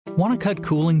Want to cut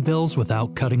cooling bills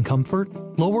without cutting comfort?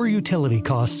 Lower utility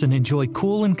costs and enjoy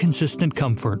cool and consistent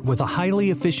comfort with a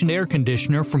highly efficient air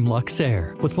conditioner from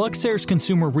Luxair. With Luxair's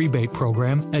consumer rebate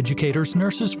program, educators,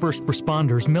 nurses, first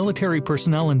responders, military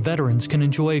personnel, and veterans can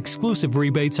enjoy exclusive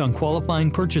rebates on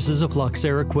qualifying purchases of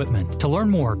Luxair equipment. To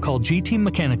learn more, call G-Team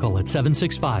Mechanical at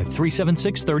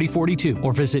 765-376-3042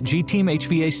 or visit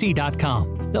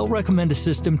gteamhvac.com. They'll recommend a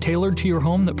system tailored to your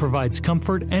home that provides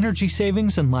comfort, energy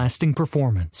savings, and lasting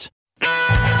performance.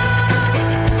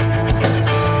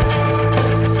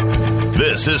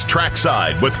 This is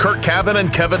Trackside with Curt Cavan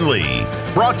and Kevin Lee.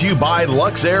 Brought to you by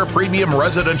Luxair Premium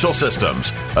Residential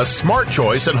Systems, a smart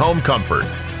choice in home comfort.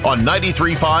 On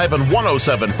 93.5 and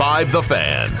 107.5 The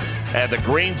Fan. And the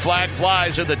green flag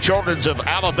flies in the Children's of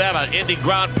Alabama. Indy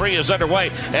Grand Prix is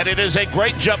underway, and it is a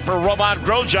great jump for Roman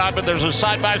Grosjean, but there's a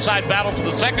side-by-side battle for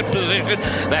the second position.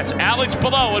 That's Alex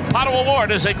Palou and Pato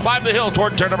O'Ward as they climb the hill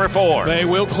toward turn number 4. They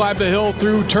will climb the hill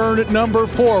through turn number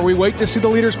 4. We wait to see the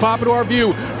leaders pop into our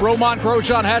view. Roman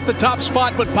Grosjean has the top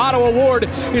spot, but Pato O'Ward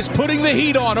is putting the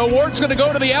heat on. O'Ward's going to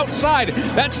go to the outside.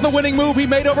 That's the winning move he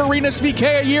made over Rinus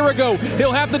VeeKay a year ago.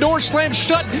 He'll have the door slammed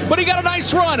shut, but he got a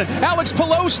nice run. Alex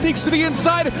Palou sneaks to the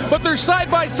inside, but they're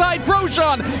side by side.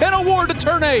 Grosjean and O'Ward to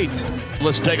turn 8.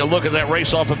 Let's take a look at that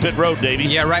race off of pit road, Davey.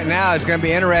 Yeah, right now it's going to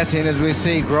be interesting as we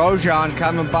see Grosjean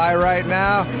coming by right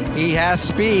now. He has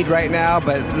speed right now,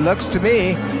 but it looks to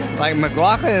me like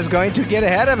McLaughlin is going to get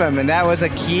ahead of him, and that was a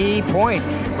key point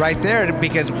right there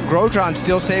because Grosjean's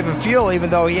still saving fuel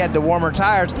even though he had the warmer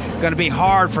tires. It's going to be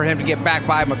hard for him to get back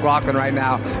by McLaughlin right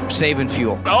now saving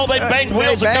fuel. Oh, they banged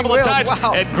wheels a couple of times,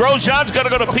 wow. And Grosjean's going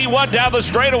to go to P1 down the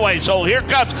straightaway. So here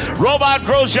comes Roman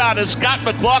Grosjean and Scott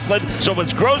McLaughlin. So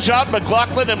it's Grosjean,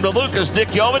 McLaughlin, and DeLucas,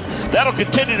 Nick Yeoman. That'll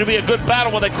continue to be a good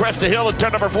battle when they crest the hill and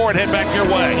turn number 4 and head back your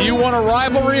way. You want a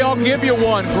rivalry? I'll give you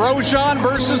one. Grosjean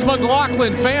versus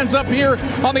McLaughlin. Fans up here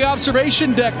on the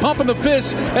observation deck pumping the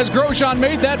fists as Grosjean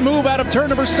made that move out of turn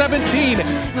number 17.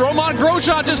 Roman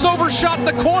Grosjean just overshot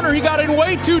the corner. He got in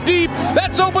way too deep.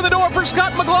 That's opened the door for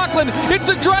Scott McLaughlin. It's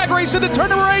a drag race into turn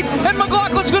number 8, and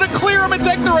McLaughlin's going to clear him and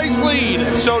take the race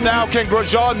lead. So now can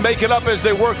Grosjean make it up as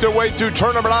they work their way through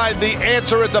turn number 9? The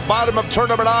answer at the bottom of turn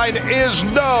number 9 is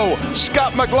no.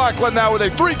 Scott McLaughlin now with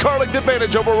a 3-car length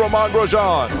advantage over Roman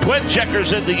Grosjean. Twin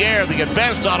checkers in the air. The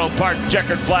advanced auto park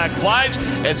checkered flag flies,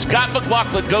 and Scott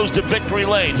McLaughlin goes to victory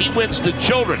lane. He wins the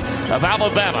Children of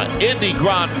Alabama Indy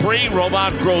Grand Prix.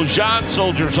 Roman Grosjean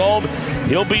soldiers home.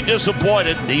 He'll be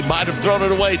disappointed. He might have thrown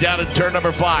it away down in turn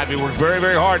number 5. He worked very,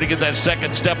 very hard to get that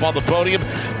second step on the podium.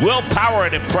 Will Power,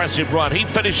 an impressive run. He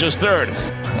finishes 3rd.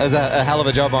 It was a hell of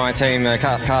a job by my team.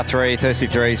 Car 3, Thirsty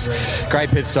Threes, great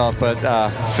pit stop, but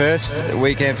first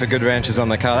weekend for good wrenches on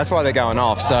the car. That's why they're going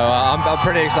off. So I'm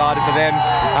pretty excited for them.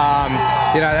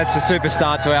 That's a super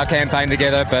start to our campaign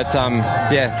together. But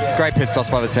yeah, great pit stops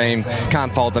by the team.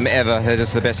 Can't fault them ever. They're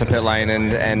just the best in pit lane,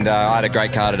 and I had a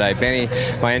great car today. Benny,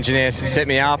 my engineer, set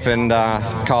me up, and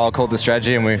Kyle called the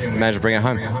strategy, and we managed to bring it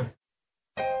home.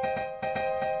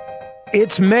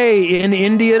 It's May in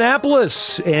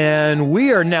Indianapolis, and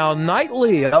we are now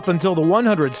nightly up until the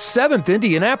 107th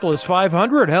Indianapolis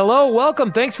 500. Hello,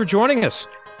 welcome. Thanks for joining us.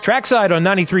 Trackside on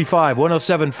 93.5,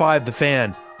 107.5 The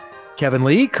Fan. Kevin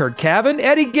Lee, Curt Cavan,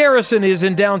 Eddie Garrison is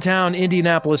in downtown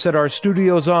Indianapolis at our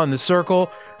studios on the Circle.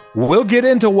 We'll get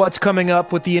into what's coming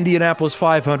up with the Indianapolis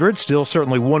 500. Still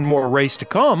certainly one more race to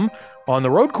come on the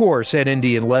road course at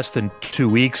Indy in less than 2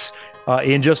 weeks.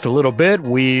 In just a little bit,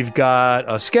 we've got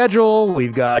a schedule,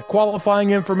 we've got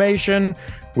qualifying information,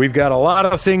 we've got a lot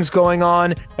of things going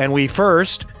on, and we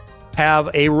first have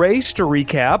a race to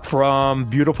recap from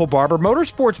beautiful Barber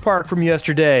Motorsports Park from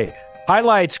yesterday.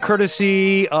 Highlights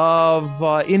courtesy of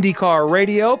IndyCar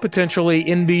Radio, potentially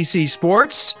NBC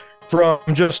Sports, from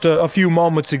just a few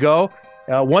moments ago.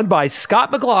 Won by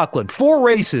Scott McLaughlin. 4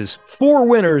 races, 4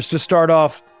 winners to start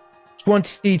off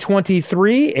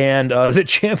 2023, and the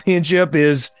championship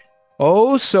is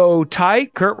so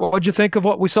tight. Curt, what'd you think of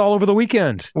what we saw over the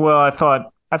weekend? Well, I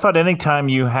thought anytime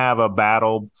you have a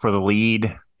battle for the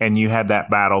lead, and you had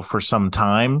that battle for some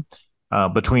time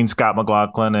between Scott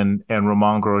McLaughlin and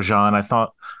Roman Grosjean, I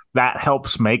thought that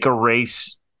helps make a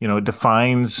race. It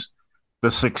defines the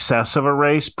success of a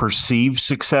race, perceived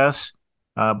success.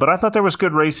 But I thought there was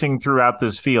good racing throughout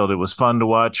this field. It was fun to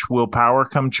watch Will Power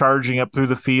come charging up through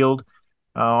the field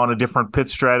on a different pit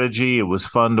strategy. It was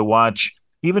fun to watch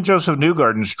even Joseph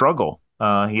Newgarden struggle.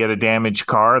 He had a damaged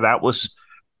car. That was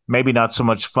maybe not so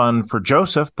much fun for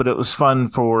Joseph, but it was fun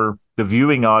for the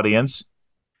viewing audience.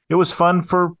 It was fun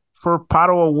for Pato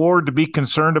O'Ward to be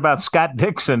concerned about Scott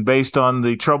Dixon based on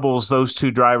the troubles those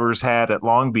two drivers had at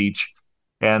Long Beach.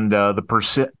 and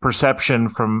the perception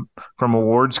from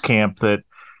awards camp that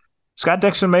Scott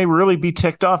Dixon may really be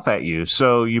ticked off at you.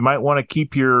 So you might want to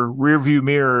keep your rearview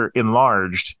mirror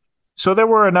enlarged. So there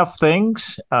were enough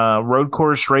things. Road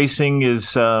course racing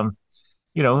is,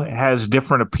 has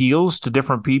different appeals to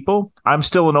different people. I'm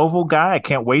still an oval guy. I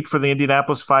can't wait for the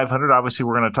Indianapolis 500. Obviously,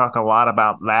 we're going to talk a lot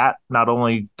about that, not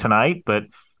only tonight, but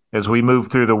as we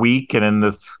move through the week and in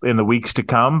the weeks to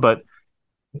come. But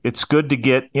it's good to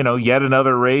get, yet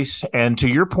another race. And to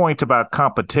your point about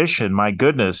competition, my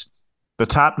goodness, the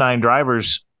top 9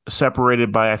 drivers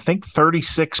separated by, I think,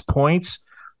 36 points.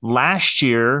 Last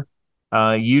year,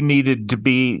 you needed to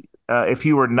be, if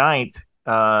you were ninth,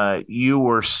 you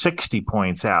were 60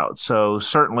 points out. So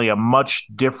certainly a much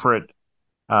different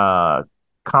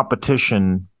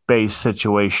competition-based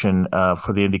situation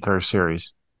for the IndyCar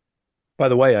Series. By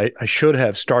the way, I should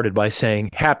have started by saying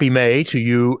Happy May to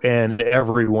you and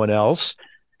everyone else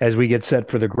as we get set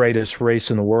for the greatest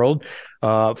race in the world.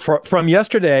 From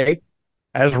yesterday,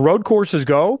 as road courses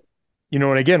go,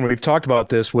 and again, we've talked about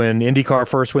this when IndyCar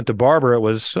first went to Barber, it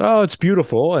was, it's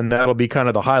beautiful, and that'll be kind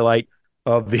of the highlight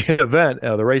of the event.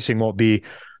 The racing won't be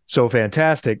so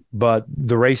fantastic, but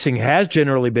the racing has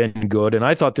generally been good, and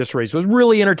I thought this race was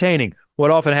really entertaining.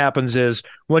 What often happens is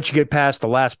once you get past the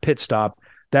last pit stop,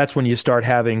 that's when you start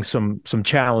having some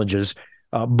challenges.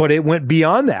 But it went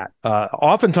beyond that.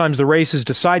 Oftentimes the race is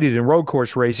decided in road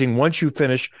course racing once you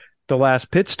finish the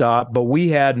last pit stop, but we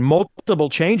had multiple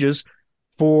changes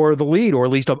for the lead, or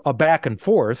at least a back and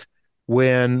forth,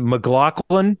 when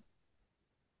McLaughlin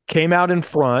came out in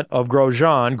front of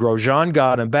Grosjean. Grosjean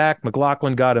got him back.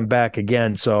 McLaughlin got him back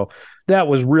again. So that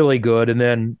was really good. And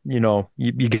then, you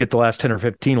get the last 10 or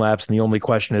 15 laps, and the only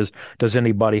question is, does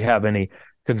anybody have any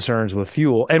concerns with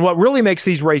fuel? And what really makes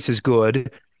these races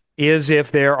good is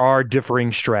if there are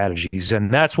differing strategies.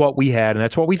 And that's what we had, and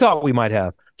that's what we thought we might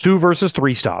have. 2 versus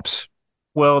 3 stops.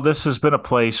 Well, this has been a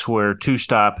place where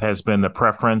 2-stop has been the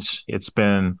preference. It's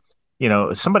been,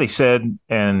 somebody said,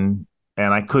 and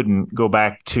I couldn't go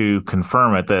back to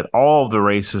confirm it, that all of the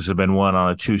races have been won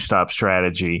on a 2-stop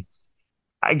strategy.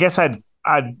 I guess I'd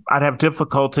have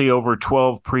difficulty over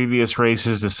 12 previous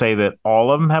races to say that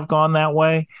all of them have gone that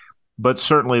way, but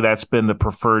certainly that's been the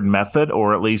preferred method,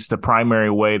 or at least the primary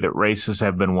way that races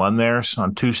have been won there, so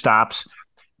on 2 stops.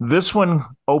 This one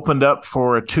opened up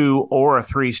for a 2 or a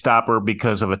 3 stopper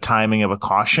because of a timing of a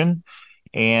caution.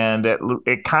 And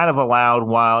it kind of allowed,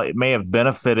 while it may have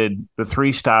benefited the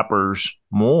 3 stoppers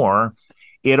more,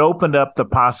 it opened up the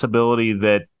possibility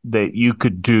that you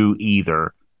could do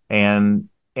either. And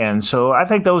so I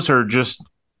think those are just,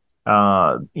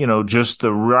 just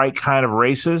the right kind of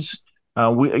races.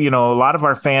 A lot of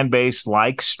our fan base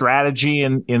likes strategy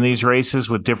in these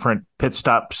races with different pit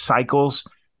stop cycles.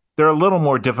 They're a little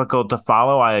more difficult to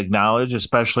follow, I acknowledge,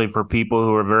 especially for people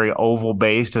who are very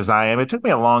oval-based as I am. It took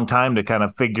me a long time to kind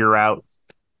of figure out,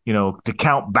 to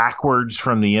count backwards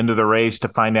from the end of the race to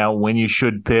find out when you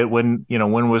should pit, when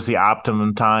was the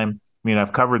optimum time. I mean,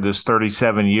 I've covered this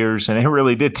 37 years, and it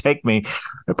really did take me,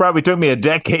 it probably took me a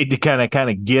decade to kind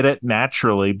of get it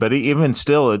naturally. But even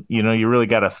still, you really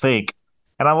got to think.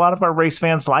 And a lot of our race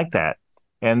fans like that.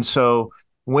 And so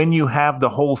when you have the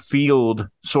whole field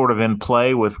sort of in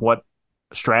play with what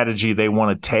strategy they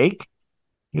want to take,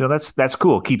 that's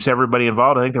cool. It keeps everybody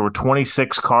involved. I think there were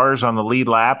 26 cars on the lead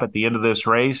lap at the end of this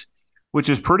race, which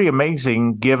is pretty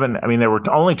amazing given, there were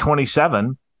only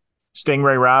 27.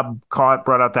 Stingray Robb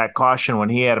brought out that caution when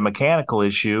he had a mechanical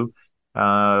issue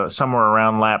somewhere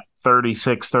around lap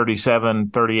 36, 37,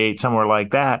 38, somewhere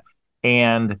like that.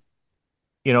 And,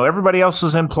 everybody else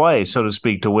was in play, so to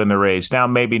speak, to win the race. Now,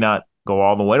 maybe not go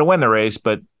all the way to win the race,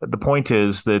 but the point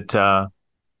is that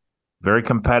very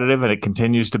competitive, and it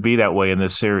continues to be that way in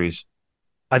this series.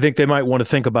 I think they might want to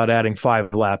think about adding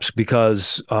 5 laps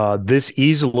because this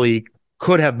easily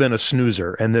could have been a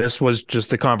snoozer, and this was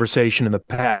just the conversation in the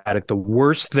paddock. The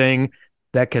worst thing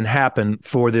that can happen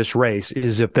for this race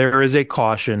is if there is a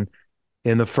caution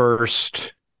in the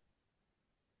first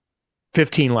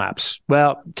 15 laps.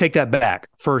 Well, take that back.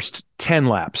 First 10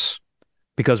 laps.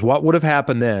 Because what would have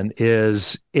happened then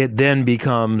is it then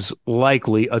becomes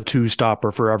likely a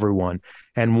 2-stopper for everyone.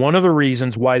 And one of the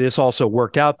reasons why this also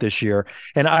worked out this year,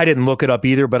 and I didn't look it up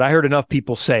either, but I heard enough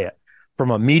people say it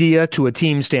from a media to a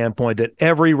team standpoint that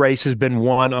every race has been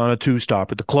won on a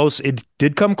 2-stopper. It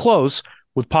did come close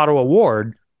with Pato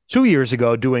O'Ward 2 years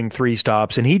ago doing 3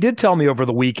 stops. And he did tell me over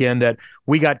the weekend that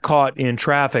we got caught in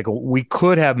traffic. We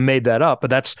could have made that up, but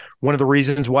that's one of the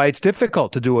reasons why it's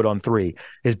difficult to do it on 3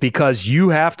 is because you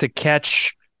have to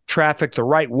catch traffic the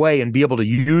right way and be able to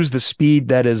use the speed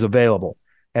that is available.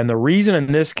 And the reason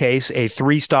in this case a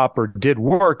 3-stopper did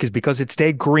work is because it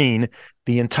stayed green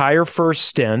the entire first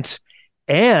stint,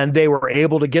 and they were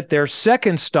able to get their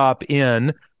second stop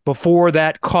in before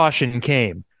that caution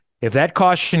came. If that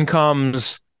caution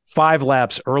comes 5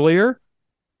 laps earlier,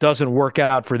 doesn't work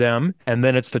out for them, and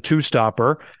then it's the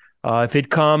 2-stopper. If it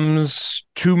comes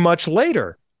too much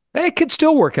later, it could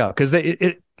still work out because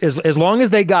as long as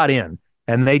they got in,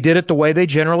 and they did it the way they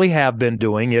generally have been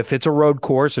doing. If it's a road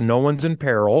course and no one's in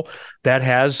peril, that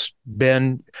has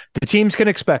been – the teams can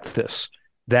expect this,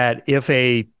 that if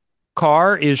a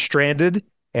car is stranded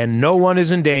and no one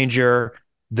is in danger,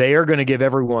 they are going to give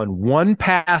everyone one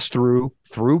pass through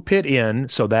pit in,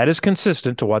 so that is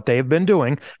consistent to what they have been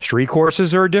doing. Street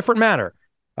courses are a different matter.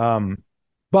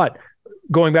 But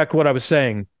going back to what I was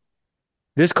saying,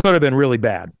 this could have been really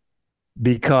bad.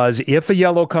 Because if a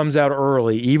yellow comes out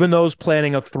early, even those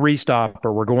planning a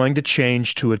 3-stopper were going to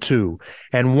change to a 2.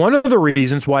 And one of the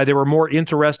reasons why they were more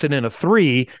interested in a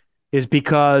 3 is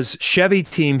because Chevy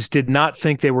teams did not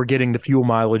think they were getting the fuel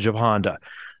mileage of Honda.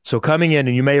 So coming in,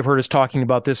 and you may have heard us talking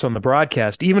about this on the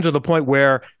broadcast, even to the point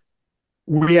where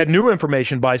we had new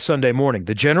information by Sunday morning.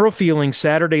 The general feeling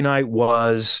Saturday night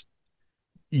was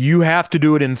you have to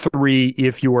do it in 3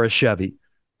 if you are a Chevy,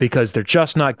 because they're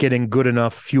just not getting good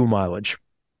enough fuel mileage.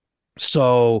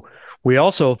 So we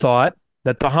also thought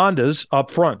that the Hondas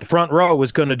up front, the front row,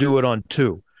 was going to do it on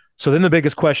 2. So then the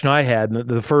biggest question I had, and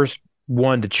the first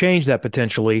one to change that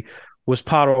potentially, was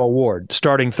Pato O'Ward,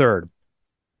 starting third.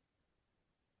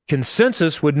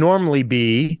 Consensus would normally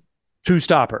be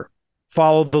 2-stopper.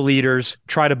 Follow the leaders,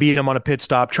 try to beat them on a pit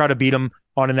stop, try to beat them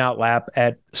on an out lap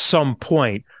at some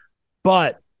point.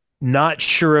 But not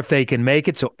sure if they can make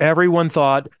it. So everyone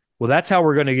thought, well, that's how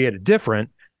we're going to get it different.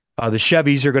 The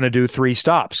Chevys are going to do 3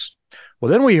 stops.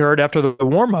 Well, then we heard after the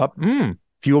warm-up,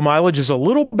 fuel mileage is a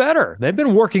little better. They've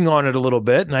been working on it a little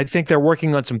bit, and I think they're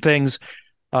working on some things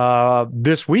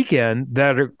this weekend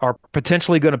that are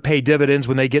potentially going to pay dividends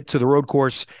when they get to the road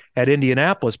course at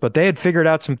Indianapolis. But they had figured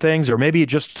out some things, or maybe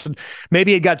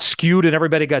it got skewed and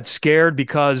everybody got scared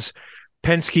because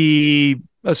Penske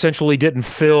essentially didn't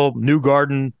fill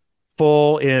Newgarden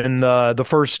full in the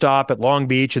first stop at Long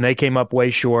Beach, and they came up way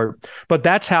short. But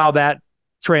that's how that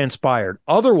transpired.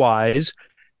 Otherwise,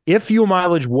 if fuel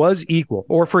mileage was equal,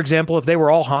 or for example, if they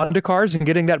were all Honda cars and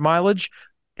getting that mileage,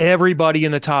 everybody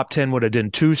in the top 10 would have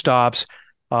done 2 stops.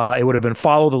 It would have been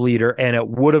follow the leader, and it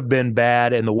would have been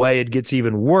bad. And the way it gets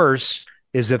even worse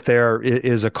is if there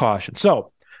is a caution.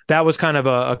 So that was kind of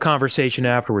a conversation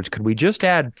afterwards. Could we just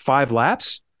add 5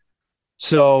 laps?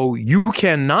 So you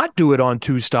cannot do it on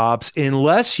 2 stops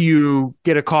unless you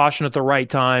get a caution at the right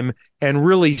time and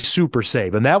really super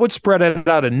save. And that would spread it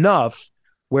out enough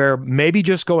where maybe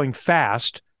just going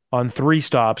fast on 3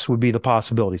 stops would be the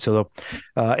possibility. So,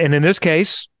 and in this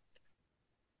case,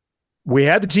 we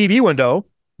had the TV window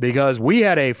because we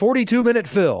had a 42-minute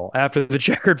fill after the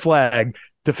checkered flag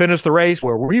to finish the race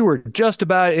where we were just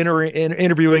about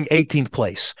interviewing 18th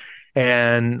place.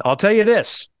 And I'll tell you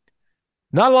this.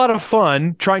 Not a lot of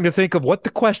fun trying to think of what the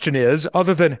question is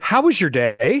other than how was your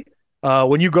day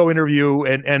when you go interview.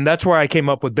 And that's where I came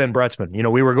up with Ben Bretzman. You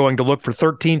know, we were going to look for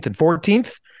 13th and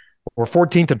 14th or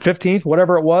 14th and 15th,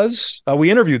 whatever it was. We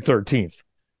interviewed 13th.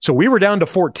 So we were down to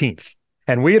 14th.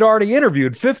 And we had already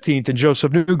interviewed 15th in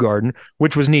Joseph Newgarden,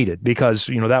 which was needed because,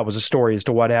 you know, that was a story as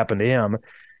to what happened to him.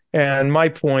 And my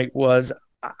point was,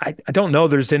 I don't know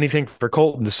there's anything for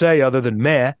Colton to say other than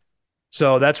meh.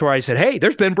 So that's where I said, hey,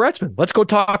 there's Ben Bretzman. Let's go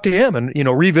talk to him and, you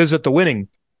know, revisit the winning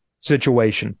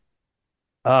situation.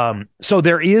 So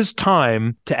there is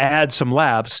time to add some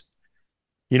laps.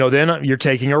 You know, then you're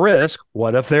taking a risk.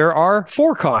 What if there are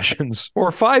 4 cautions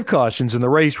or 5 cautions and the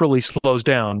race really slows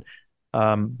down?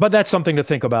 But that's something to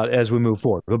think about as we move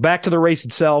forward. But back to the race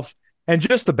itself and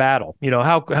just the battle. You know,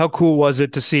 how cool was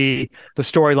it to see the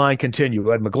storyline continue?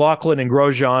 We had McLaughlin and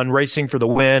Grosjean racing for the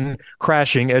win,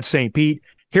 crashing at St. Pete.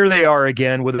 Here they are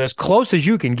again with as close as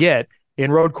you can get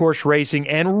in road course racing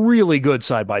and really good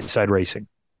side-by-side racing.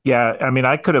 Yeah, I mean,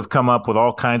 I could have come up with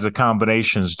all kinds of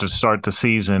combinations to start the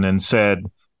season and said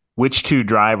which 2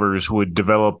 drivers would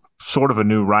develop sort of a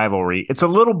new rivalry. It's a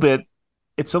little bit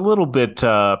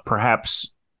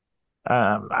perhaps,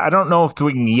 I don't know if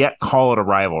we can yet call it a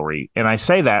rivalry. And I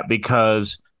say that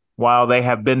because while they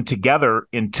have been together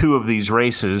in 2 of these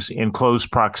races in close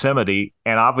proximity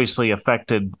and obviously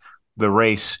affected the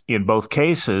race in both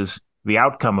cases, the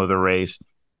outcome of the race,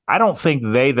 I don't think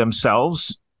they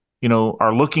themselves, you know,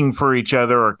 are looking for each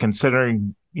other or consider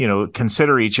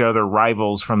each other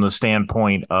rivals from the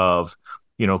standpoint of,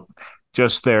 you know,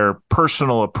 just their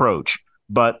personal approach.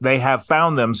 But they have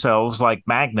found themselves like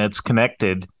magnets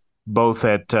connected both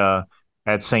at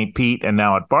St. Pete and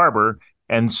now at Barber.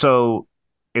 And so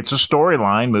it's a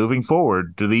storyline moving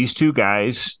forward. Do these two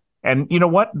guys, and you know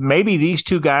what? Maybe these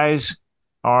two guys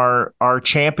are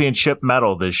championship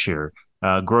mettle this year.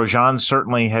 Grosjean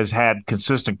certainly has had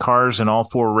consistent cars in all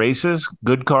 4 races,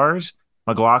 good cars.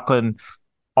 McLaughlin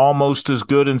almost as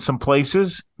good in some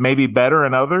places, maybe better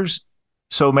in others.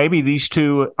 So maybe these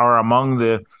two are among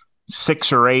the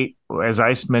 6 or 8, as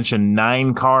I mentioned,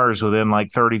 9 cars within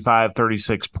like 35,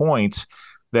 36 points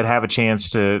that have a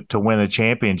chance to win the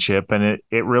championship. And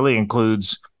it really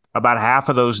includes about half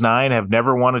of those 9 have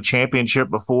never won a championship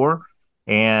before.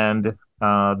 And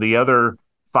the other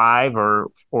 5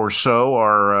 or so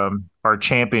are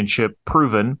championship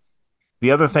proven.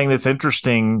 The other thing that's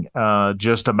interesting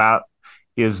just about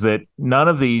is that none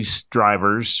of these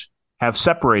drivers have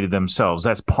separated themselves.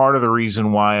 That's part of the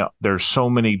reason why there's so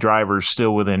many drivers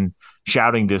still within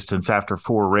shouting distance after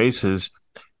 4 races.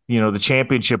 You know, the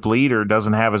championship leader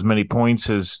doesn't have as many points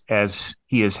as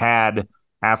he has had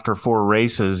after 4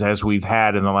 races as we've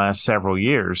had in the last several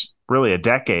years, really a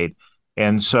decade.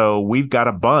 And so we've got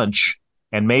a bunch,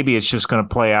 and maybe it's just going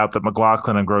to play out that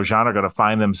McLaughlin and Grosjean are going to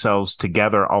find themselves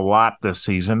together a lot this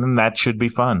season, and that should be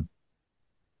fun.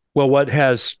 Well, what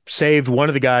has saved one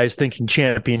of the guys thinking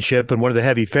championship and one of the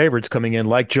heavy favorites coming in,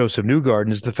 like Joseph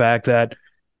Newgarden, is the fact that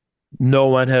no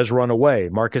one has run away.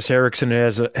 Marcus Ericsson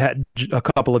has had a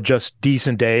couple of just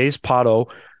decent days. Pato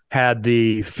had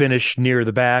the finish near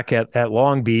the back at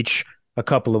Long Beach a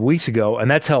couple of weeks ago,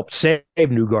 and that's helped save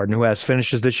Newgarden, who has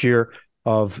finishes this year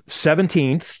of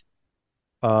 17th,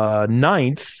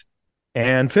 9th,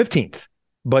 and 15th.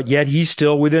 But yet he's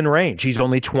still within range. He's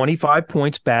only 25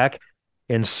 points back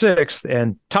in 6th,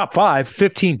 and top 5,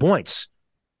 15 points.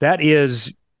 That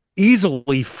is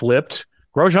easily flipped.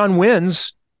 Grosjean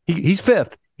wins. He's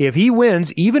 5th. If he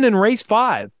wins, even in race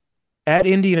 5 at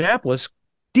Indianapolis,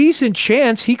 decent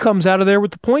chance he comes out of there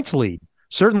with the points lead.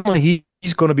 Certainly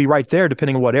he's going to be right there,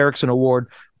 depending on what Ericsson,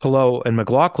 Award, Palou, and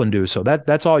McLaughlin do. So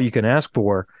that's all you can ask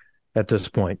for at this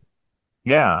point.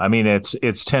 Yeah, I mean,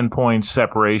 it's 10 points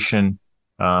separation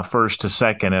first to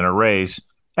second in a race.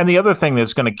 And the other thing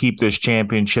that's going to keep this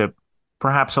championship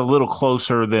perhaps a little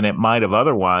closer than it might have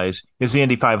otherwise is the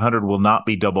Indy 500 will not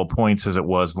be double points as it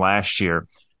was last year.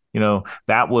 You know,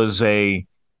 that was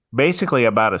basically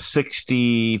about a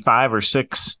 65 or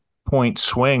 6 point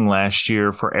swing last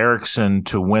year for Ericsson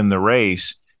to win the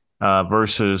race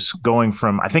versus going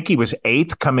from, I think he was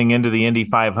 8th coming into the Indy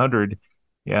 500.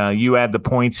 You add the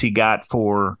points he got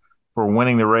for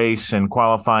winning the race and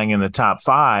qualifying in the top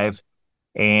 5,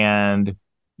 and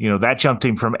you know, that jumped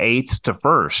him from 8th to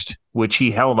 1st, which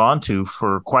he held on to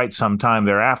for quite some time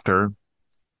thereafter.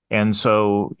 And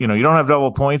so, you know, you don't have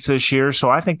double points this year. So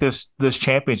I think this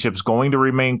championship is going to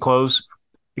remain close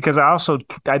because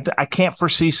I can't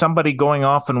foresee somebody going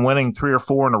off and winning 3 or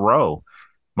 4 in a row.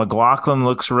 McLaughlin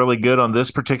looks really good on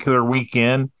this particular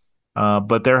weekend,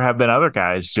 but there have been other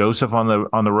guys, Joseph on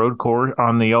the road course,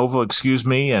 on the oval,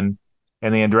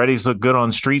 and the Andretti's look good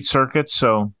on street circuits.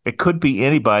 So it could be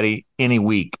anybody any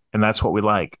week, and that's what we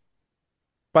like.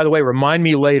 By the way, remind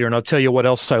me later, and I'll tell you what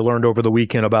else I learned over the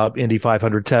weekend about Indy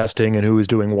 500 testing and who is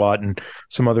doing what and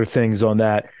some other things on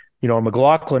that. You know,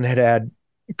 McLaughlin had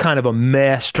kind of a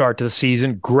mess start to the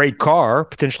season. Great car,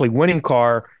 potentially winning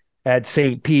car at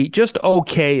St. Pete. Just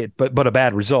okay, but a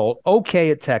bad result.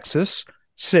 Okay at Texas,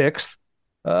 6th.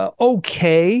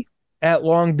 Okay at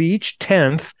Long Beach,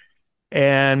 10th.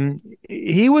 And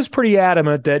he was pretty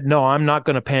adamant that, no, I'm not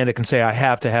going to panic and say I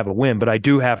have to have a win, but I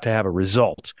do have to have a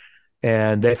result.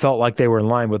 And they felt like they were in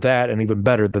line with that. And even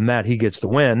better than that, he gets the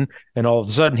win. And all of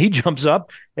a sudden he jumps up.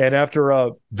 And after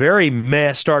a very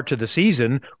meh start to the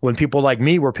season, when people like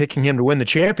me were picking him to win the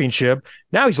championship,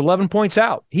 now he's 11 points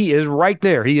out. He is right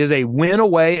there. He is a win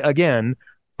away again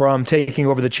from taking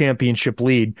over the championship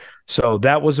lead. So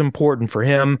that was important for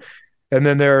him. And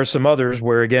then there are some others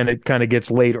where, again, it kind of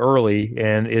gets late early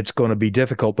and it's going to be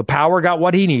difficult. The Power got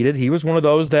what he needed. He was one of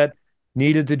those that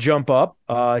needed to jump up.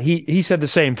 He said the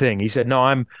same thing. He said, no,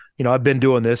 I've been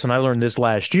doing this and I learned this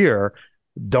last year.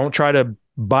 Don't try to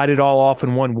bite it all off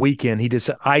in one weekend. He just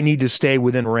said, I need to stay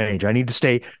within range. I need to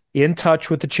stay in touch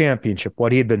with the championship.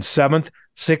 What he had been 7th,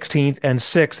 16th, and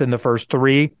 6th in the first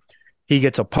 3. He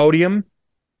gets a podium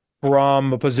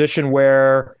from a position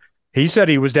where he said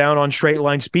he was down on straight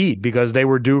line speed because they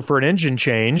were due for an engine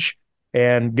change,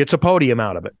 and gets a podium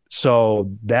out of it.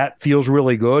 So that feels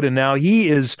really good. And now he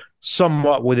is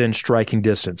somewhat within striking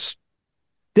distance.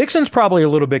 Dixon's probably a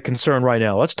little bit concerned right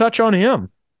now. Let's touch on him.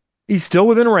 He's still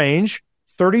within range,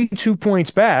 32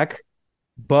 points back,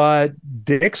 but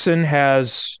Dixon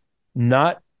has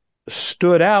not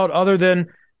stood out other than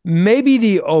maybe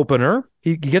the opener.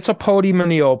 He gets a podium in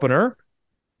the opener.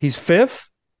 He's 5th,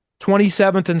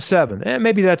 27th, and 7th.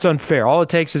 Maybe that's unfair. All it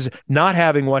takes is not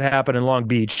having what happened in Long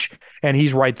Beach, and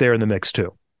he's right there in the mix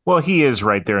too. Well, he is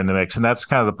right there in the mix, and that's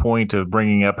kind of the point of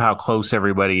bringing up how close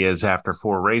everybody is after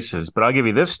 4 races. But I'll give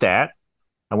you this stat.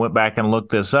 I went back and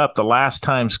looked this up. The last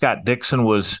time Scott Dixon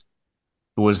was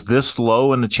this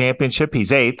low in the championship,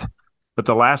 he's 8th. But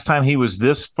the last time he was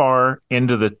this far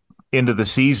into the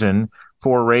season,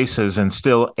 4 races, and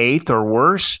still 8th or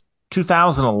worse,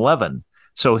 2011.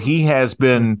 So he has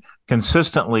been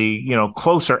consistently,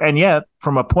 closer. And yet,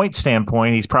 from a point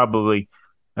standpoint, he's probably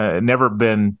never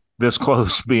been this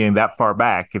close, being that far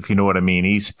back, if you know what I mean.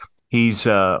 He's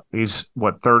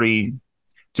what, 30,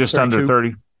 just 32. Under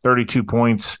 30, 32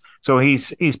 points. So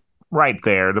he's right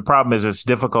there. The problem is it's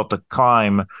difficult to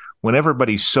climb when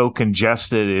everybody's so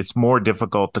congested. It's more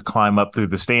difficult to climb up through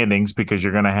the standings because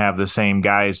you're going to have the same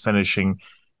guys finishing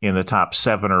in the top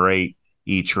 7 or 8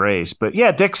 each race. But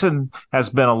yeah, Dixon has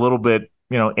been a little bit,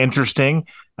 interesting.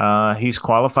 He's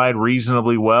qualified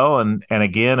reasonably well. And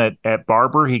again, at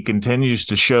Barber, he continues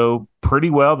to show pretty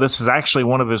well. This is actually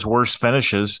one of his worst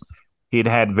finishes. He'd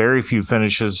had very few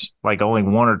finishes, like only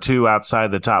 1 or 2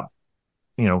 outside the top,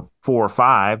 4 or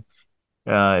 5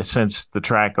 since the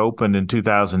track opened in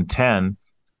 2010.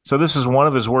 So this is one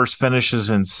of his worst finishes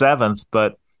in 7th,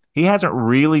 but he hasn't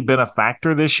really been a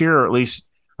factor this year, or at least,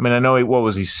 I know what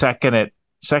was he, second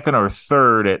or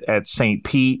third at St.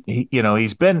 Pete.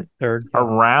 He's been third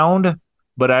around,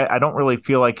 but I don't really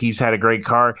feel like he's had a great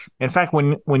car. In fact,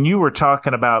 when you were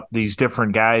talking about these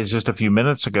different guys just a few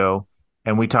minutes ago,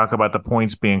 and we talk about the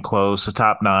points being close, the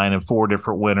top 9 and 4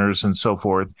 different winners and so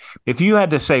forth, if you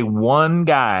had to say one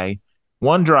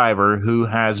driver who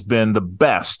has been the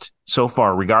best so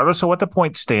far, regardless of what the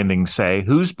point standings say,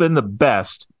 who's been the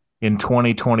best in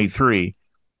 2023,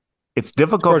 it's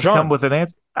difficult to come with an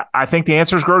answer. I think the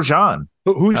answer is Grosjean.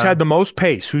 Who's had the most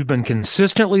pace, who's been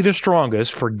consistently the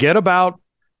strongest, forget about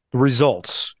the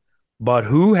results, but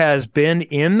who has been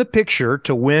in the picture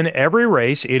to win every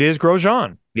race, it is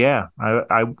Grosjean. Yeah,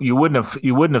 you wouldn't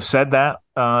have said that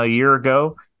a year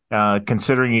ago,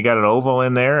 considering you got an oval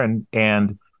in there,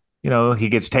 and he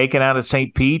gets taken out at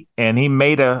St. Pete, and he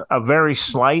made a very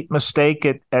slight mistake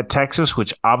at Texas,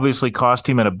 which obviously cost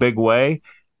him in a big way.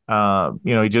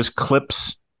 He just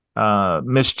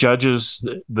misjudges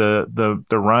the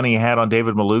run he had on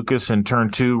David Malukas in turn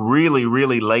 2 really,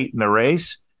 really late in the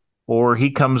race, or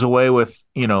he comes away with,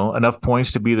 enough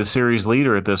points to be the series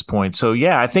leader at this point. So,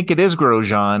 yeah, I think it is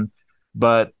Grosjean.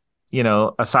 But,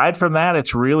 aside from that,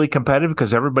 it's really competitive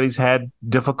because everybody's had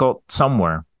difficult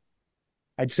somewhere.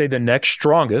 I'd say the next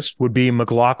strongest would be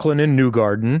McLaughlin and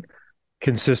Newgarden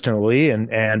consistently,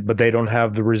 but they don't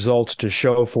have the results to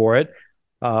show for it.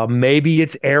 Maybe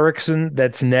it's Ericsson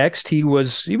that's next. He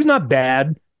was not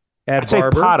bad at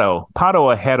Barber. I'd say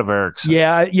Pato ahead of Ericsson.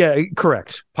 Yeah,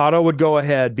 correct. Pato would go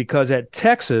ahead because at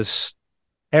Texas,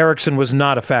 Ericsson was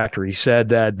not a factor. He said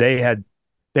that they had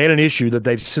an issue that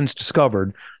they've since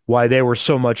discovered why they were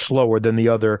so much slower than the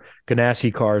other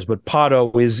Ganassi cars. But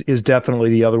Pato is definitely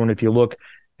the other one. If you look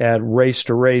at race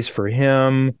to race for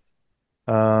him,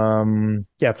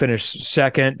 finished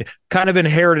second, kind of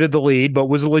inherited the lead, but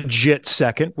was a legit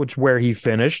second, which where he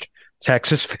finished.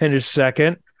 Texas finished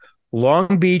second.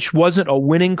 Long Beach wasn't a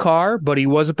winning car, but he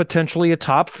was potentially a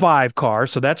top 5 car.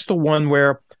 So that's the one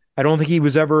where I don't think he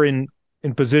was ever in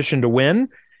position to win.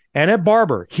 And at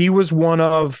Barber, he was one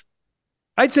of,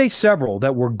 I'd say, several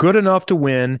that were good enough to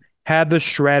win, had the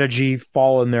strategy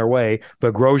fall in their way.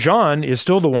 But Grosjean is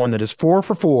still the one that is 4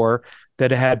 for 4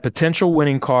 that had potential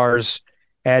winning cars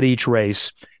at each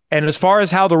race. And as far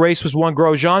as how the race was won,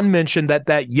 Grosjean mentioned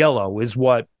that yellow is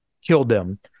what killed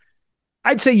them.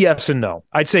 I'd say yes and no.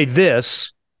 I'd say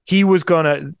he was going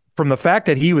to, from the fact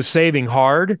that he was saving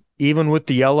hard, even with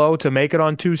the yellow, to make it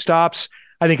on 2 stops,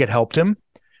 I think it helped him.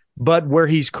 But where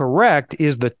he's correct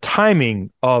is the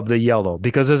timing of the yellow,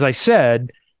 because as I said,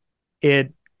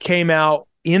 it came out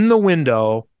in the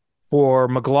window for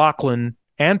McLaughlin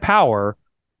and Power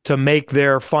to make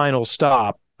their final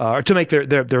stop, or to make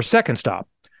their second stop.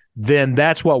 Then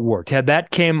that's what worked. Had that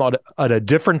came at a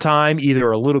different time, either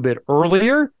a little bit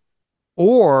earlier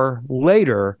or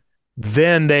later,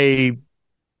 then they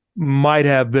might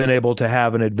have been able to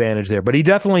have an advantage there. But he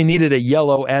definitely needed a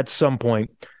yellow at some point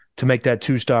to make that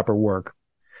 2-stopper work.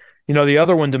 The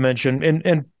other one to mention,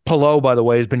 and Palou, by the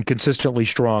way, has been consistently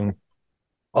strong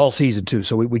all season too.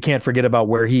 So we can't forget about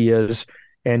where he is.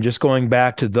 And just going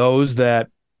back to those that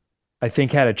I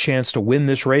think had a chance to win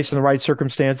this race in the right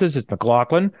circumstances, it's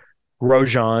McLaughlin,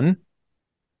 Grosjean,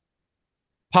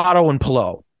 Pato, and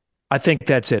Palou. I think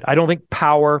that's it. I don't think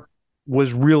Power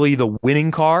was really the winning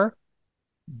car.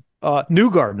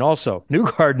 Newgarden also.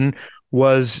 Newgarden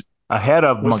was ahead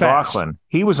of McLaughlin. Fast.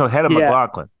 He was ahead of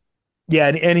McLaughlin. Yeah,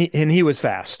 and he was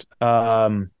fast. He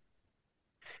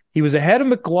was ahead of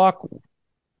McLaughlin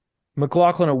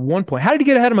at one point. How did he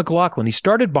get ahead of McLaughlin? He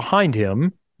started behind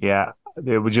him. Yeah,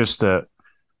 it was just a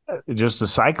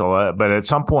cycle. But at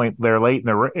some point, they're late in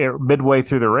the midway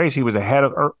through the race. He was ahead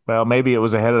of. Well, maybe it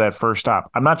was ahead of that first stop.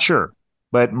 I'm not sure.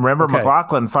 But remember,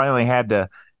 McLaughlin finally had to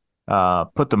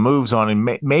put the moves on him.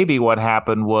 Maybe what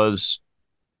happened was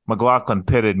McLaughlin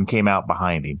pitted and came out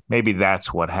behind him. Maybe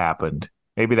that's what happened.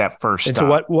 Maybe that first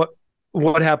stop. So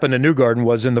what happened to Newgarden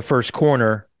was in the first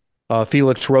corner,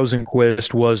 Felix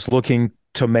Rosenqvist was looking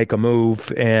to make a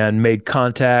move and made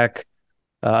contact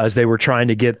as they were trying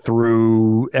to get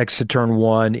through exit turn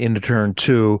 1 into turn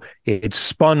 2. It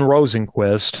spun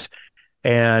Rosenqvist,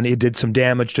 and it did some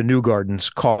damage to Newgarden's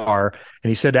car. And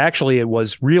he said actually it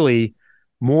was really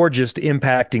more just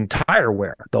impacting tire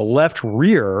wear. The left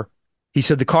rear, he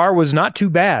said the car was not too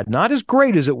bad. Not as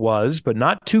great as it was, but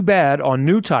not too bad on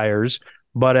new tires.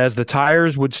 But as the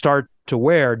tires would start to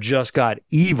wear, just got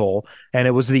evil. And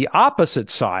it was the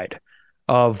opposite side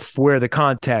of where the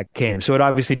contact came. So it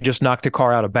obviously just knocked the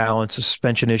car out of balance, a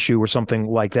suspension issue or something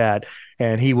like that.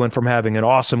 And he went from having an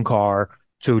awesome car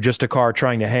to just a car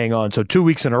trying to hang on. So 2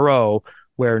 weeks in a row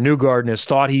where Newgarden has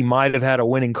thought he might have had a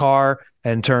winning car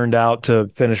and turned out to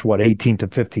finish, 18th to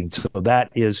 15th. So that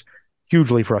is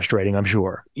hugely frustrating, I'm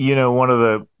sure. You know, one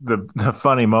of the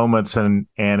funny moments, and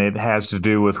it has to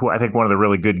do with, I think, one of the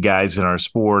really good guys in our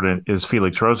sport is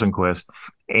Felix Rosenqvist.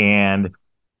 And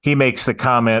he makes the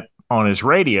comment on his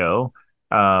radio,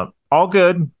 all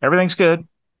good, everything's good.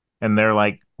 And they're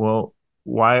like, well,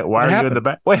 why are you in the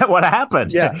back? What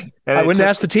happened? Yeah. I wouldn't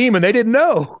ask the team and they didn't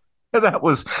know. That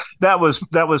was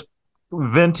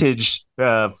vintage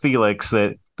Felix,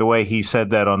 that the way he said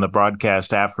that on the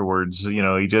broadcast afterwards.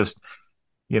 He just,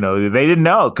 they didn't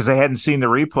know because they hadn't seen the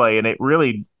replay. And it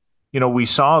really, we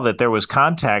saw that there was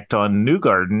contact on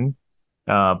Newgarden,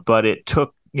 but it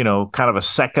took, kind of a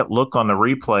second look on the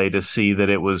replay to see that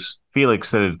it was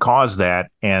Felix that had caused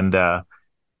that. And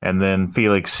then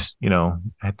Felix,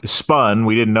 had spun.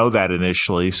 We didn't know that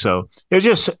initially. So it was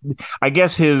just, I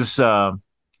guess his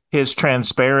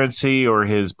transparency or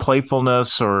his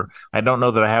playfulness, or I don't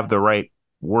know that I have the right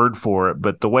word for it,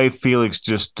 but the way Felix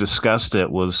just discussed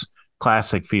it was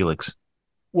classic Felix.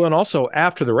 Well, and also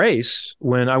after the race,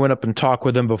 when I went up and talked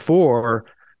with him before,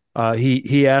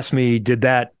 he asked me, did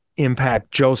that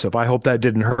impact Joseph? I hope that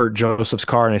didn't hurt Joseph's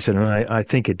car. And I said, I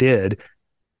think it did.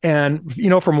 And,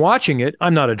 from watching it,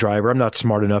 I'm not a driver. I'm not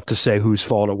smart enough to say whose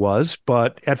fault it was.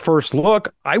 But at first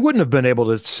look, I wouldn't have been able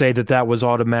to say that was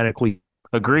automatically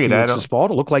agreed. Felix's fault.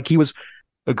 It looked like he was.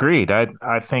 Agreed.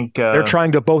 I think they're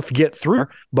trying to both get through,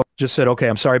 but just said, okay,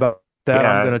 I'm sorry about that.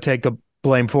 I'm going to take the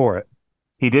blame for it.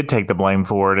 He did take the blame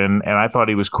for it, and I thought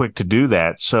he was quick to do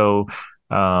that. So,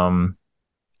 it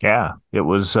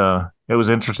was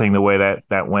interesting the way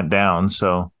that went down.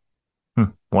 So,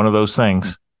 one of those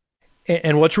things.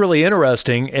 And what's really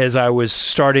interesting, as I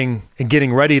was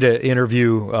getting ready to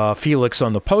interview Felix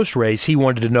on the post race, he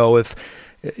wanted to know if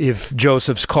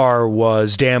Joseph's car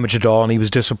was damaged at all, and he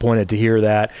was disappointed to hear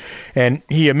that. And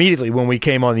he immediately, when we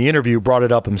came on the interview, brought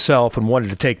it up himself and wanted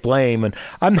to take blame. And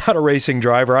I'm not a racing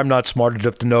driver. I'm not smart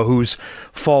enough to know whose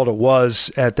fault it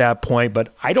was at that point.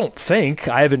 But I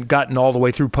haven't gotten all the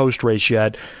way through post-race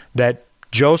yet, that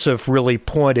Joseph really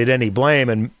pointed any blame,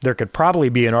 and there could probably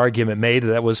be an argument made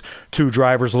that was two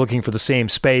drivers looking for the same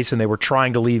space and they were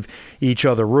trying to leave each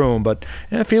other room. But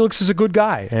Felix is a good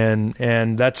guy,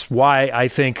 and that's why I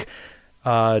think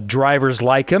drivers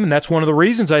like him, and that's one of the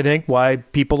reasons I think why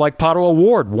people like Pato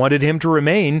O'Ward wanted him to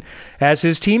remain as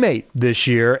his teammate this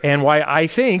year, and why I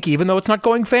think, even though it's not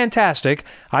going fantastic,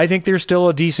 I think there's still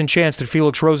a decent chance that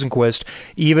Felix Rosenqvist,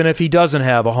 even if he doesn't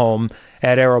have a home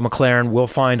at Arrow McLaren, will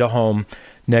find a home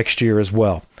next year as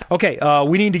well. Okay,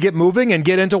 we need to get moving and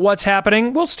get into what's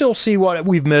happening. We'll still see what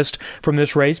we've missed from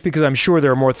this race, because I'm sure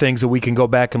there are more things that we can go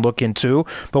back and look into.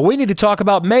 But we need to talk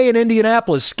about May in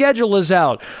Indianapolis. Schedule is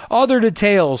out. Other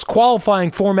details, qualifying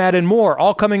format, and more,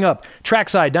 all coming up.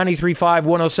 Trackside 93.5,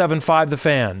 107.5 The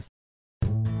Fan.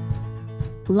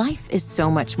 Life is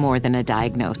so much more than a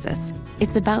diagnosis.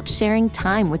 It's about sharing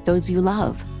time with those you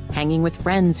love, hanging with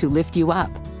friends who lift you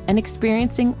up, and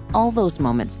experiencing all those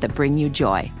moments that bring you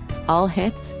joy. All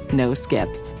hits, no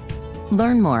skips.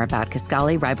 Learn more about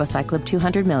Kisqali Ribociclib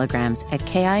 200 milligrams at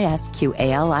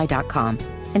KISQALI.com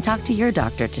and talk to your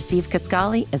doctor to see if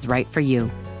Kisqali is right for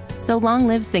you. So long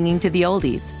live singing to the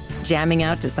oldies, jamming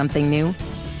out to something new,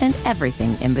 and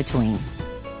everything in between.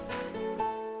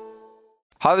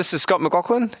 Hi, this is Scott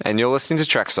McLaughlin, and you're listening to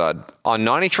Trackside on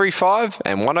 93.5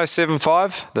 and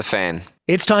 107.5 The Fan.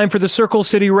 It's time for the Circle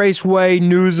City Raceway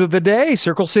news of the day.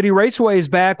 Circle City Raceway is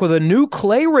back with a new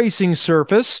clay racing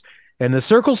surface, and the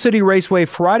Circle City Raceway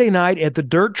Friday night at the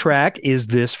dirt track is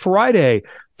this Friday.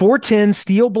 410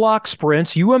 steel block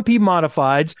sprints, UMP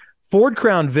modifieds, Ford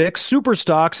Crown Vics, Super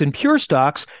Stocks, and Pure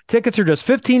Stocks. Tickets are just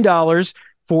 $15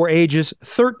 for ages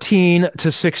 13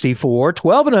 to 64.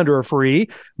 12 and under are free.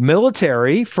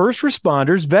 Military, first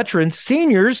responders, veterans,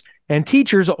 seniors, and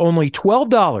teachers only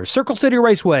 $12. Circle City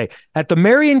Raceway at the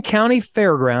Marion County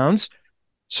Fairgrounds,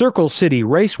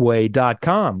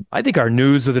 circlecityraceway.com. I think our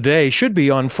news of the day should be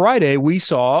on Friday. We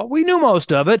knew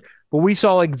most of it, but we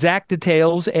saw exact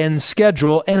details and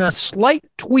schedule and a slight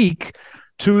tweak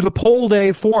to the poll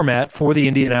day format for the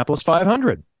Indianapolis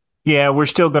 500. Yeah, we're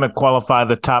still going to qualify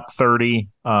the top 30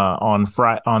 on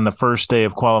the first day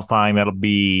of qualifying. That'll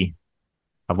be,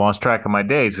 I've lost track of my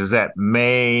days. Is that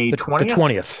May 20th? The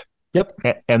 20th.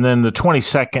 Yep. And then the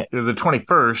 22nd or the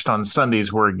 21st on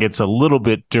Sundays where it gets a little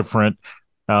bit different.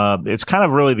 It's kind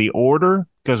of really the order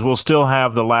because we'll still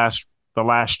have the last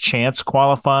chance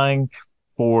qualifying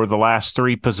for the last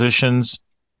three positions.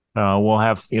 We'll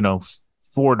have,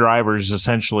 4 drivers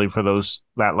essentially for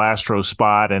that last row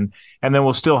spot. And then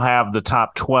we'll still have the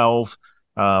top 12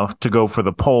 to go for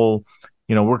the poll.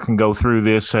 We can go through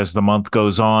this as the month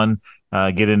goes on,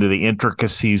 get into the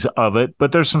intricacies of it.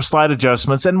 But there's some slight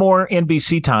adjustments and more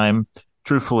NBC time,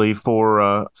 truthfully,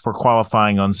 for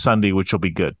qualifying on Sunday, which will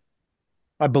be good.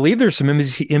 I believe there's some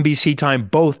NBC time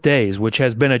both days, which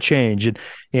has been a change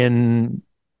in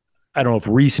I don't know if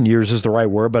recent years is the right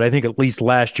word, but I think at least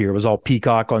last year it was all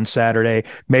Peacock on Saturday,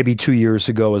 maybe 2 years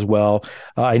ago as well.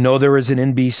 I know there is an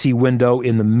NBC window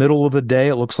in the middle of the day.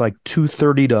 It looks like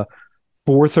 2:30 to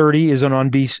 4:30 is on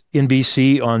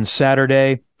NBC on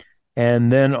Saturday, and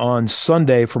then on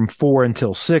Sunday from 4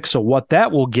 until 6. So what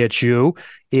that will get you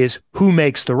is who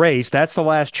makes the race. That's the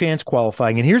last chance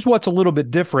qualifying. And here's what's a little bit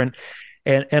different,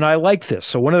 and I like this.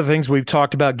 So one of the things we've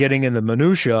talked about getting in the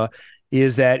minutia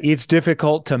is that it's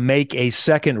difficult to make a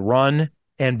second run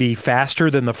and be faster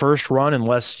than the first run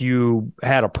unless you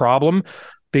had a problem,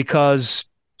 because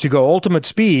to go ultimate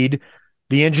speed,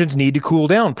 the engines need to cool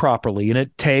down properly, and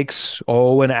it takes,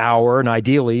 an hour and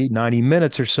ideally 90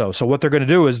 minutes or so. So what they're going to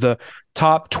do is the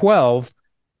top 12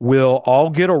 will all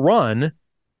get a run,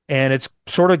 and it's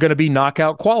sort of going to be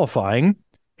knockout qualifying,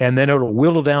 and then it'll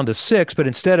whittle down to 6, but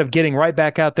instead of getting right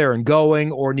back out there and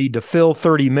going or need to fill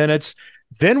 30 minutes,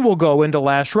 then we'll go into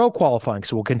last row qualifying.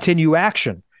 So we'll continue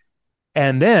action.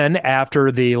 And then after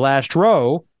the last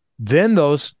row, then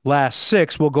those last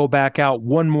 6 will go back out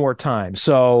one more time.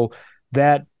 So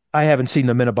that, I haven't seen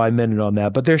the minute by minute on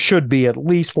that, but there should be at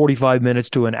least 45 minutes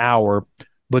to an hour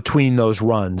between those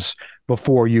runs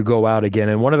before you go out again.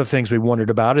 And one of the things we wondered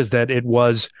about is that it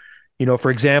was,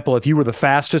 for example, if you were the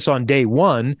fastest on day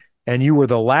 1, and you were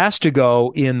the last to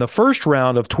go in the first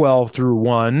round of 12 through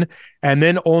 1, and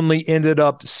then only ended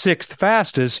up 6th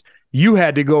fastest, you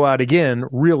had to go out again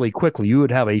really quickly. You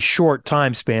would have a short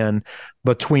time span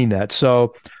between that.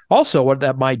 So also what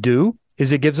that might do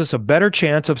is it gives us a better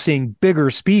chance of seeing bigger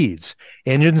speeds.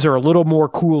 Engines are a little more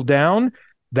cooled down.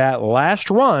 That last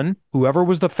run, whoever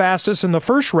was the fastest in the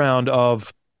first round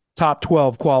of top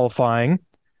 12 qualifying,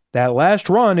 that last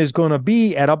run is going to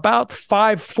be at about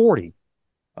 5:40.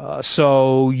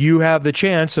 So you have the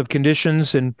chance of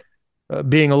conditions and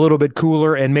being a little bit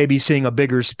cooler and maybe seeing a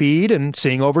bigger speed and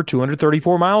seeing over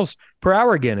 234 miles per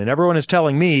hour again. And everyone is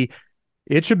telling me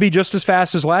it should be just as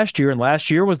fast as last year. And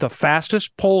last year was the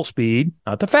fastest pole speed,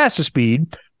 not the fastest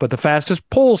speed, but the fastest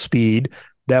pole speed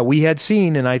that we had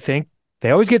seen. And I think they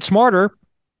always get smarter.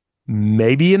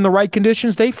 Maybe in the right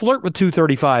conditions, they flirt with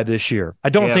 235 this year. I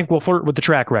don't think we'll flirt with the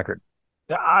track record.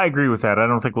 I agree with that. I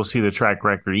don't think we'll see the track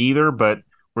record either, but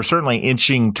we're certainly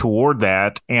inching toward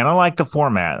that. And I like the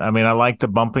format. I mean, I like the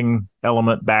bumping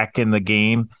element back in the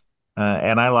game,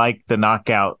 and I like the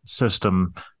knockout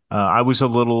system. I was a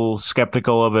little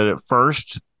skeptical of it at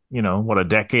first, a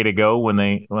decade ago when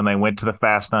they went to the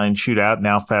Fast 9 shootout,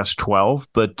 now Fast 12.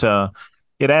 But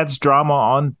it adds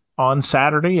drama on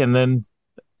Saturday, and then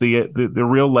the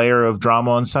real layer of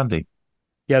drama on Sunday.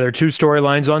 Yeah, there are 2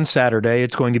 storylines on Saturday.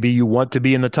 It's going to be you want to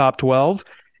be in the top 12,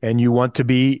 and you want to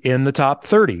be in the top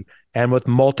 30. And with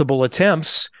multiple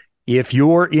attempts, if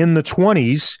you're in the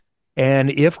 20s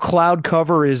and if cloud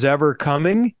cover is ever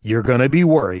coming, you're going to be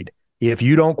worried. If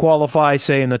you don't qualify,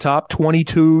 say, in the top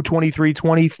 22, 23,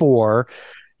 24,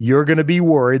 you're going to be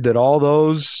worried that all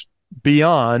those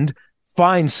beyond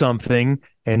find something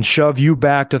and shove you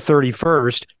back to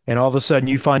 31st, and all of a sudden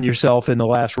you find yourself in the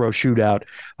last row shootout,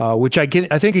 which I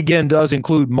think, again, does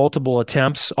include multiple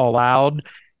attempts allowed.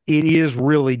 It is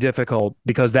really difficult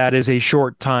because that is a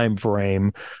short time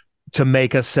frame to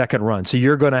make a second run. So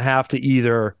you're going to have to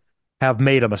either have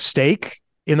made a mistake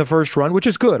in the first run, which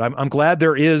is good. I'm glad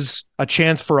there is a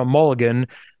chance for a mulligan.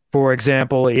 For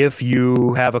example, if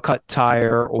you have a cut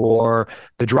tire or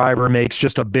the driver makes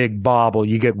just a big bobble,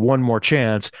 you get one more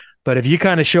chance. But if you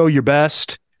kind of show your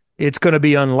best, it's going to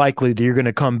be unlikely that you're going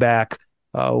to come back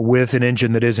with an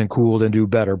engine that isn't cooled and do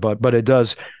better. But it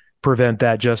does prevent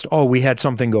that just, we had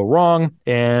something go wrong,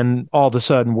 and all of a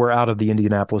sudden we're out of the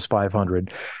Indianapolis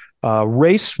 500.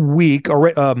 Race week,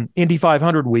 or Indy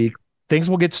 500 week, things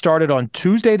will get started on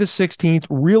Tuesday the 16th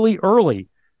really early.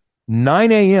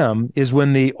 9 a.m. is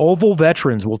when the Oval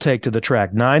veterans will take to the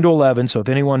track, 9 to 11. So if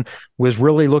anyone was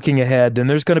really looking ahead, then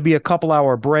there's going to be a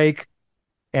couple-hour break.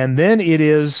 And then it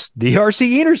is the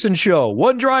R.C. Enerson show,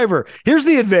 one driver. Here's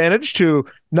the advantage to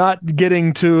not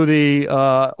getting to the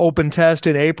open test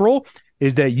in April,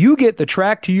 is that you get the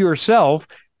track to yourself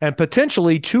and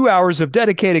potentially 2 hours of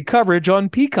dedicated coverage on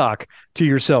Peacock to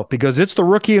yourself, because it's the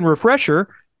rookie and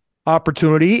refresher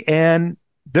opportunity, and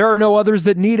there are no others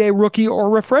that need a rookie or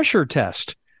refresher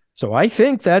test. So I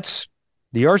think that's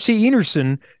the R.C.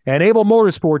 Enerson and Able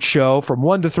Motorsports show from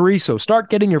 1 to 3. So start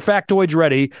getting your factoids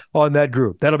ready on that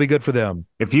group. That'll be good for them.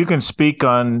 If you can speak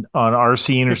on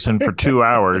R.C. Enerson for 2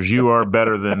 hours, you are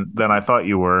better than I thought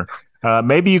you were.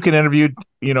 Maybe you can interview,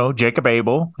 Jacob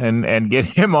Abel and get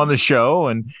him on the show,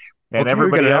 and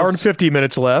everybody else. An hour and 50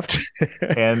 minutes left.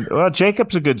 And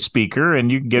Jacob's a good speaker,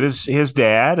 and you can get his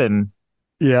dad, and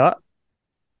yeah.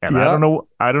 And yeah.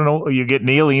 I don't know. You get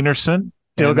Neil Enerson.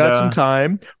 Still got some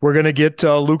time. We're going to get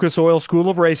Lucas Oil School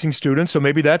of Racing students, so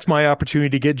maybe that's my opportunity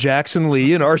to get Jackson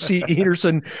Lee and R.C.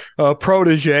 Enerson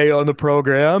protege on the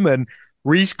program. And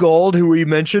Reese Gold, who we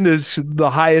mentioned is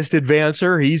the highest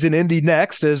advancer. He's in Indy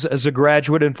next as a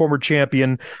graduate and former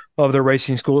champion of the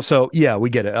racing school. So, yeah,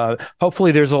 we get it.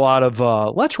 Hopefully there's a lot of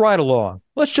let's ride along.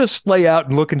 Let's just lay out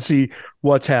and look and see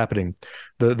what's happening.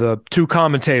 The two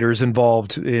commentators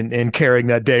involved in carrying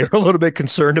that day are a little bit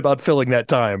concerned about filling that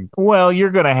time. Well,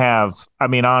 you're going to have,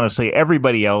 honestly,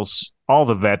 everybody else, all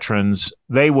the veterans,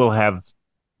 they'll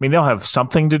have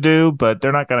something to do, but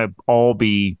they're not going to all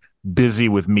be busy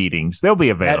with meetings. They'll be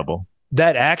available.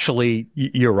 That actually,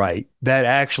 you're right. That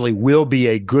actually will be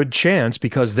a good chance,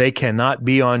 because they cannot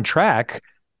be on track,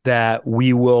 that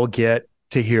we will get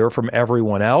to hear from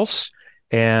everyone else.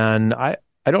 And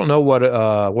I don't know what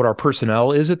our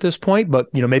personnel is at this point,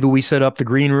 but maybe we set up the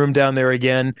green room down there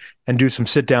again and do some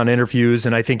sit down interviews.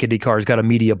 And I think IndyCar's got a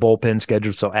media bullpen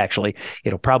scheduled, so actually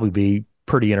it'll probably be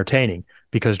pretty entertaining,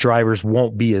 because drivers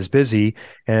won't be as busy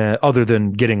other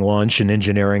than getting lunch and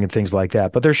engineering and things like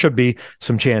that. But there should be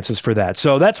some chances for that.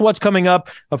 So that's what's coming up.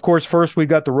 Of course, first we've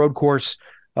got the road course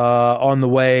on the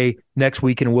way next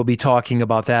week, and we'll be talking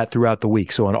about that throughout the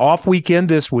week. So an off weekend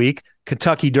this week,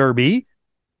 Kentucky Derby.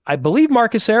 I believe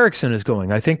Marcus Ericsson is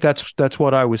going. I think that's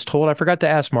what I was told. I forgot to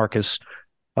ask Marcus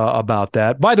about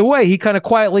that. By the way, he kind of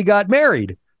quietly got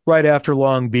married right after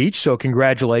Long Beach. So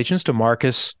congratulations to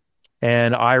Marcus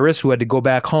and Iris, who had to go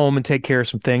back home and take care of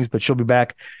some things, but she'll be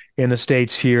back in the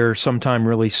States here sometime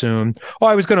really soon.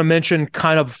 I was going to mention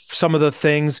kind of some of the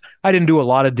things. I didn't do a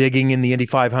lot of digging in the Indy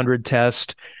 500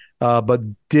 test, but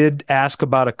did ask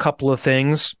about a couple of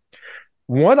things.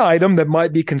 One item that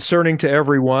might be concerning to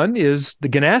everyone is the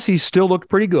Ganassis still looked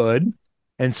pretty good,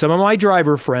 and some of my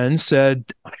driver friends said,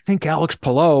 I think Alex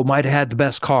Palou might have had the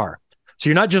best car. So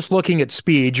you're not just looking at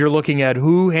speed, you're looking at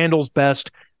who handles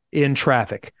best in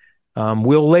traffic.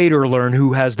 We'll later learn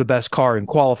who has the best car in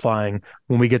qualifying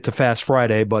when we get to Fast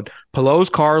Friday, but Palou's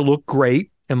car looked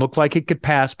great and looked like it could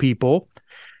pass people.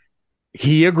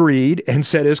 He agreed and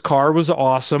said his car was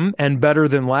awesome and better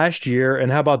than last year.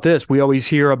 And how about this? We always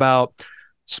hear about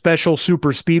special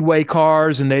super speedway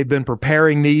cars, and they've been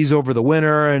preparing these over the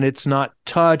winter, and it's not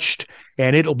touched,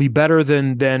 and it'll be better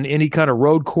than any kind of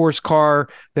road course car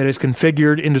that is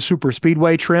configured into super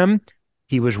speedway trim.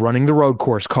 He was running the road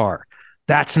course car.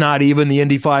 That's not even the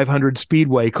Indy 500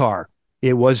 speedway car.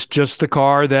 It was just the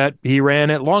car that he ran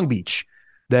at Long Beach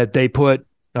that they put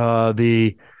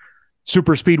the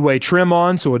super speedway trim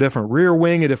on. So a different rear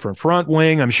wing, a different front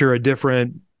wing, I'm sure a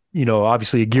different,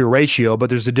 obviously a gear ratio, but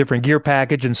there's a different gear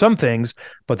package and some things,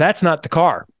 but that's not the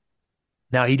car.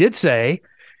 Now, he did say,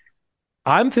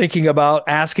 I'm thinking about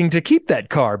asking to keep that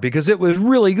car because it was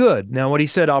really good. Now, what he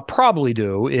said I'll probably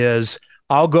do is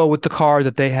I'll go with the car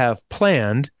that they have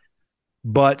planned,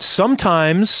 but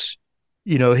sometimes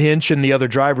Hinch and the other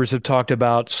drivers have talked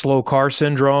about slow car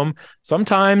syndrome.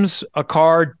 Sometimes a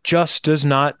car just does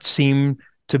not seem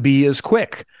to be as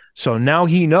quick. So now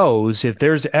he knows if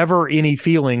there's ever any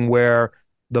feeling where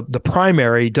the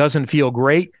primary doesn't feel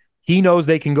great, he knows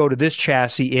they can go to this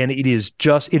chassis and it is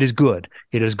good.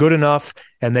 It is good enough,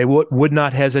 and they would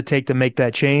not hesitate to make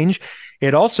that change.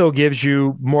 It also gives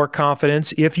you more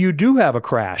confidence if you do have a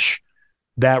crash,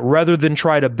 that rather than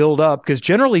try to build up, because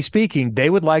generally speaking, they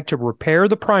would like to repair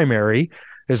the primary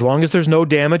as long as there's no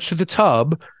damage to the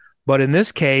tub. But in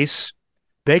this case,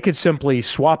 they could simply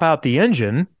swap out the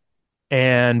engine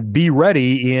and be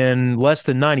ready in less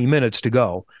than 90 minutes to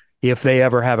go if they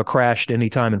ever have a crash at any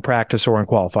time in practice or in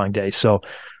qualifying days. So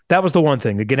that was the one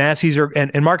thing. The Ganassis are,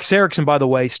 and Marcus Ericsson, by the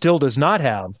way, still does not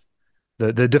have,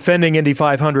 the defending Indy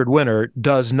 500 winner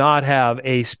does not have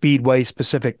a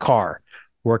Speedway-specific car.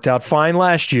 Worked out fine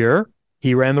last year.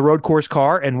 He ran the road course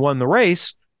car and won the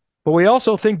race. But we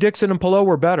also think Dixon and Palou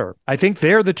were better. I think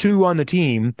they're the two on the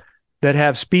team that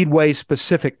have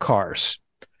Speedway-specific cars.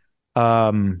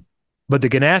 But the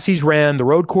Ganassis ran the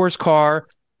road course car.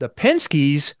 The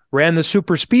Penske's ran the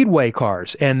super speedway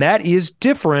cars, and that is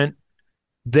different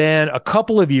than a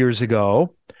couple of years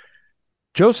ago.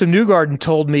 Joseph Newgarden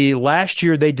told me last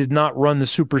year they did not run the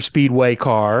super speedway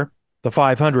car, the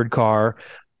 500 car.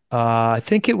 I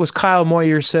think it was Kyle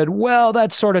Moyer said, well,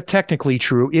 that's sort of technically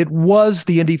true. It was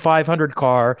the Indy 500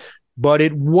 car, but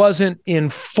it wasn't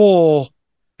fully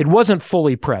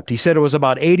prepped. He said it was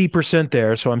about 80%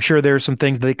 there, so I'm sure there's some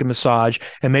things they can massage,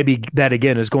 and maybe that,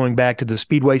 again, is going back to the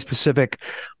Speedway-specific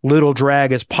little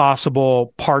drag as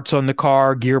possible, parts on the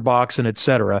car, gearbox, and et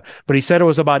cetera. But he said it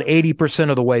was about 80%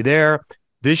 of the way there.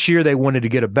 This year, they wanted to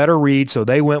get a better read, so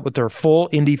they went with their full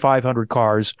Indy 500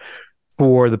 cars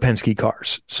for the Penske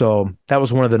cars. So that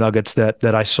was one of the nuggets that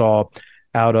I saw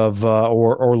out of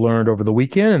or learned over the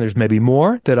weekend, and there's maybe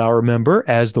more that I'll remember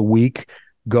as the week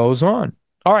goes on.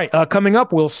 All right, coming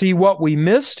up, we'll see what we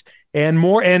missed and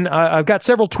more. And I've got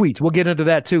several tweets. We'll get into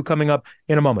that, too, coming up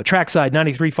in a moment. Trackside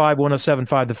 93.5,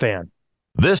 107.5 The Fan.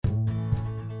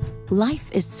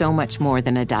 Life is so much more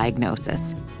than a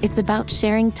diagnosis. It's about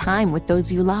sharing time with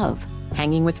those you love,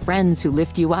 hanging with friends who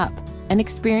lift you up, and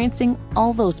experiencing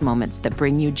all those moments that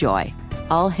bring you joy.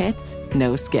 All hits,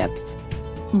 no skips.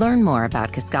 Learn more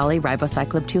about Kisqali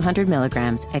Ribociclib 200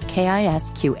 milligrams at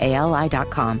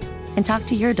KISQALI.com. and talk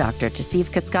to your doctor to see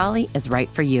if Kisqali is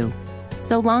right for you.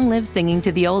 So long live singing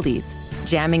to the oldies,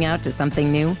 jamming out to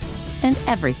something new, and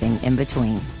everything in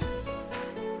between.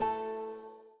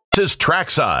 This is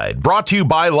Trackside, brought to you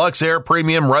by Luxair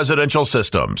Premium Residential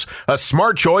Systems, a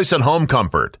smart choice in home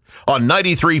comfort, on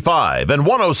 93.5 and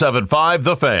 107.5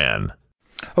 The Fan.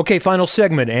 Okay, final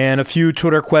segment and a few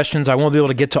Twitter questions. I won't be able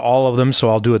to get to all of them, so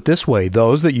I'll do it this way.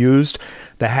 Those that used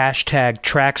the hashtag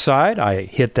Trackside, I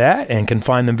hit that and can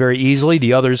find them very easily.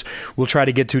 The others we'll try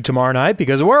to get to tomorrow night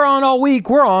because we're on all week.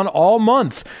 We're on all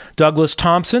month. Doug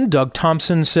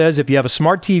Thompson says, if you have a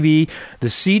smart TV, the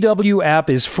CW app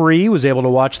is free. Was able to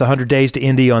watch the 100 Days to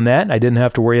Indy on that. I didn't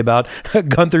have to worry about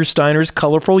Gunther Steiner's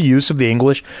colorful use of the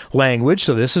English language.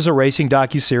 So this is a racing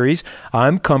docuseries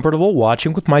I'm comfortable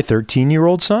watching with my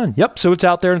 13-year-old son. Yep, so it's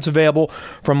out there and it's available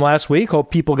from last week. Hope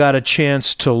people got a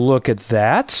chance to look at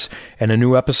that. And a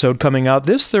new episode coming out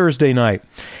this Thursday night.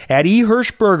 At E.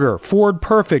 Hirschberger, Ford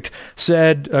Perfect,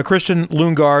 said Christian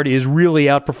Lundgaard is really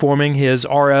outperforming his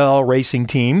RLL racing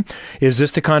team. Is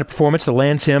this the kind of performance that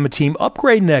lands him a team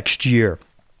upgrade next year?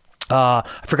 I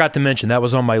forgot to mention, that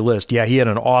was on my list. Yeah, he had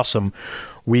an awesome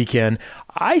weekend.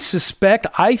 I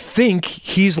think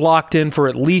he's locked in for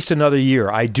at least another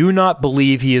year. I do not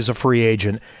believe he is a free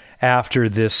agent after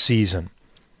this season.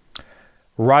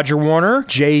 Roger Warner,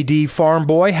 JD Farm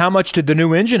Boy, how much did the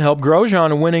new engine help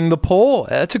Grosjean in winning the pole?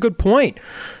 That's a good point.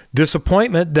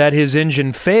 Disappointment that his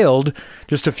engine failed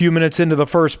just a few minutes into the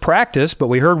first practice, but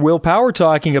we heard Will Power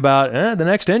talking about the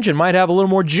next engine might have a little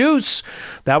more juice.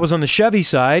 That was on the Chevy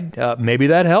side. Maybe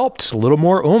that helped. A little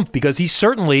more oomph because he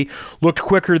certainly looked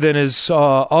quicker than his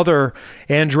other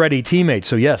Andretti teammates.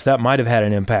 So yes, that might have had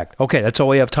an impact. Okay, that's all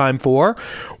we have time for.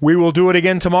 We will do it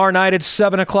again tomorrow night at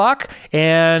 7 o'clock.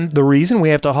 And the reason we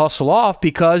have to hustle off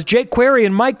because Jake Query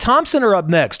and Mike Thompson are up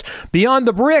next. Beyond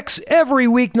the Bricks every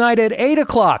weeknight at 8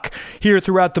 o'clock. Here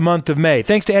throughout the month of May.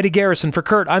 Thanks to Eddie Garrison. For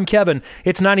Curt, I'm Kevin.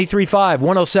 It's 93.5,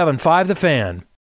 107.5 The Fan.